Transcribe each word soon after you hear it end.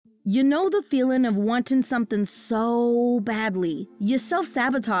You know the feeling of wanting something so badly, you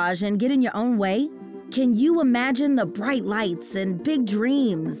self-sabotage and get in your own way? Can you imagine the bright lights and big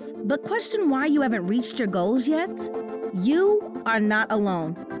dreams, but question why you haven't reached your goals yet? You are not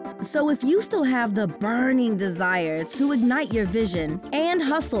alone. So if you still have the burning desire to ignite your vision and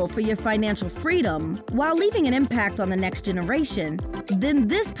hustle for your financial freedom while leaving an impact on the next generation, then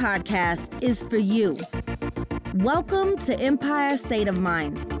this podcast is for you. Welcome to Empire State of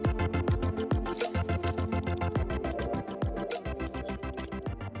Mind.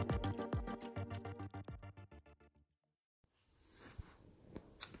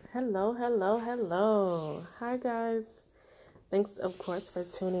 Hello. Hi, guys. Thanks, of course, for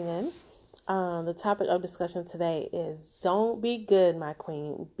tuning in. The topic of discussion today is don't be good, my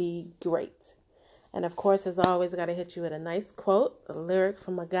queen, be great. And, of course, as always, I got to hit you with a nice quote, a lyric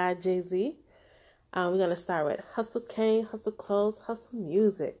from my guy, Jay-Z. We're going to start with hustle cane, hustle clothes, hustle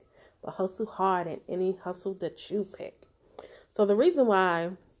music, but hustle hard in any hustle that you pick. So the reason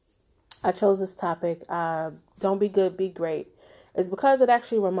why I chose this topic, don't be good, be great, is because it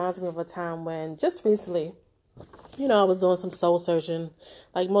actually reminds me of a time when just recently, I was doing some soul searching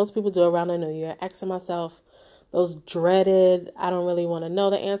like most people do around the new year, asking myself those dreaded, I don't really want to know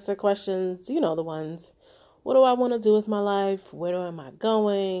the answer questions, the ones. What do I want to do with my life? Where am I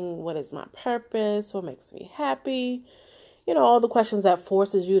going? What is my purpose? What makes me happy? All the questions that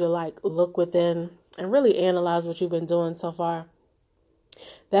forces you to look within and really analyze what you've been doing so far.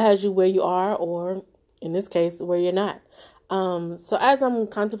 That has you where you are, or in this case, where you're not. So as I'm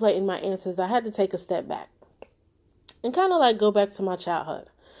contemplating my answers, I had to take a step back and kind of go back to my childhood.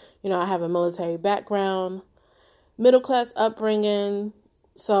 I have a military background, middle class upbringing,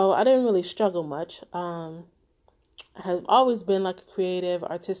 so I didn't really struggle much. I have always been a creative,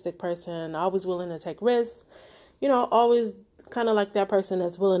 artistic person, always willing to take risks, always kind of like that person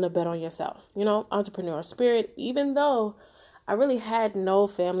that's willing to bet on yourself, entrepreneur spirit, even though I really had no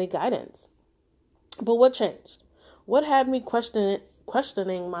family guidance. But what changed? What had me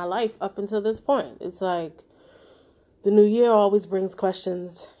questioning my life up until this point? It's the new year always brings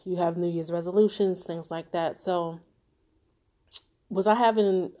questions. You have New Year's resolutions, things like that. So was I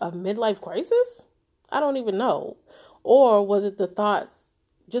having a midlife crisis? I don't even know. Or was it the thought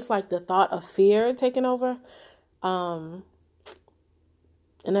of fear taking over? And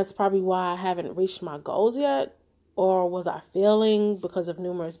that's probably why I haven't reached my goals yet. Or was I failing because of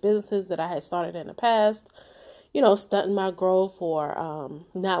numerous businesses that I had started in the past? Stunting my growth or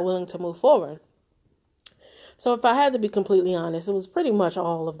not willing to move forward. So if I had to be completely honest, it was pretty much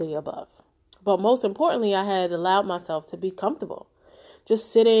all of the above. But most importantly, I had allowed myself to be comfortable,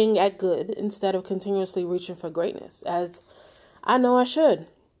 just sitting at good instead of continuously reaching for greatness, as I know I should.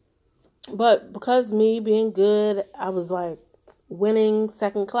 But because me being good, I was winning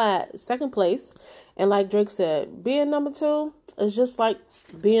second place. And like Drake said, being number 2 is just like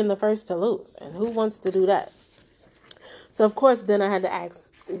being the first to lose. And who wants to do that? So, of course, then I had to ask,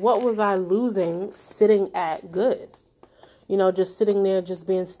 what was I losing sitting at good? Just sitting there, just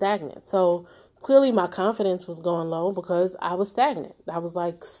being stagnant. So, clearly my confidence was going low because I was stagnant. I was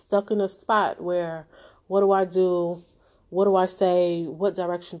stuck in a spot where, what do I do? What do I say? What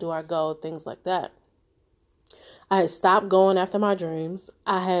direction do I go? Things like that. I had stopped going after my dreams.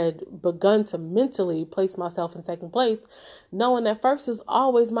 I had begun to mentally place myself in second place, knowing that first is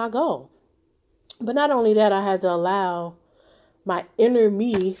always my goal. But not only that, I had to allow my inner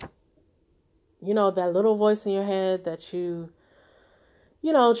me, that little voice in your head that you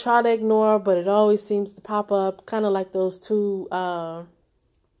try to ignore, but it always seems to pop up, kind of like those two, the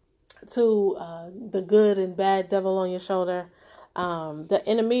good and bad devil on your shoulder. The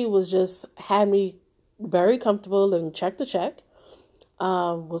enemy had me very comfortable and check to check.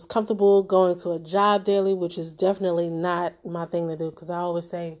 Was comfortable going to a job daily, which is definitely not my thing to do because I always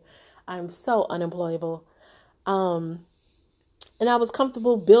say I'm so unemployable. And I was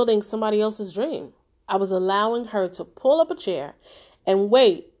comfortable building somebody else's dream. I was allowing her to pull up a chair and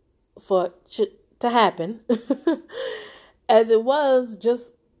wait for it to happen as if it was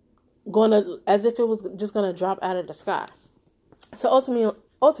just going to drop out of the sky. So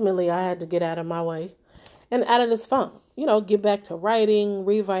ultimately, I had to get out of my way and out of this funk. Get back to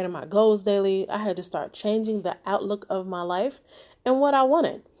rewriting my goals daily. I had to start changing the outlook of my life and what I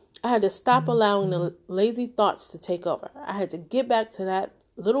wanted. I had to stop allowing the lazy thoughts to take over. I had to get back to that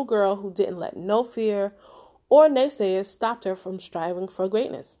little girl who didn't let no fear or naysayers stop her from striving for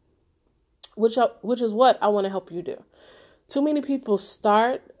greatness, which is what I want to help you do. Too many people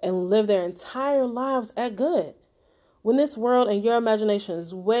start and live their entire lives at good, when this world and your imagination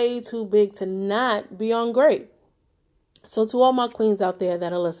is way too big to not be on great. So to all my queens out there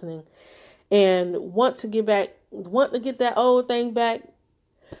that are listening and want to get that old thing back,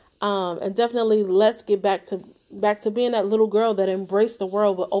 and definitely let's get back to being that little girl that embraced the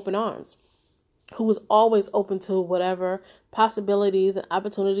world with open arms, who was always open to whatever possibilities and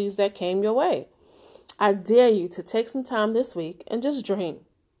opportunities that came your way. I dare you to take some time this week and just dream.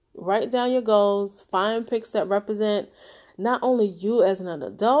 Write down your goals, find pics that represent not only you as an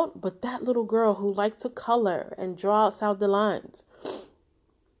adult, but that little girl who liked to color and draw outside the lines.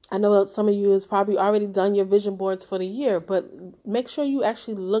 I know some of you has probably already done your vision boards for the year, but make sure you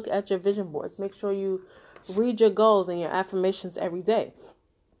actually look at your vision boards. Make sure you read your goals and your affirmations every day.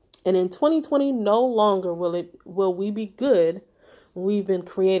 And in 2020, no longer will we be good. We've been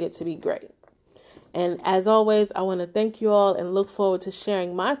created to be great. And as always, I want to thank you all and look forward to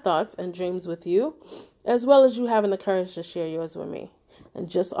sharing my thoughts and dreams with you, as well as you having the courage to share yours with me. And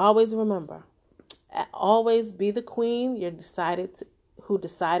just always remember, always be the queen who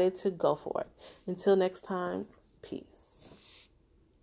decided to go for it. Until next time, peace.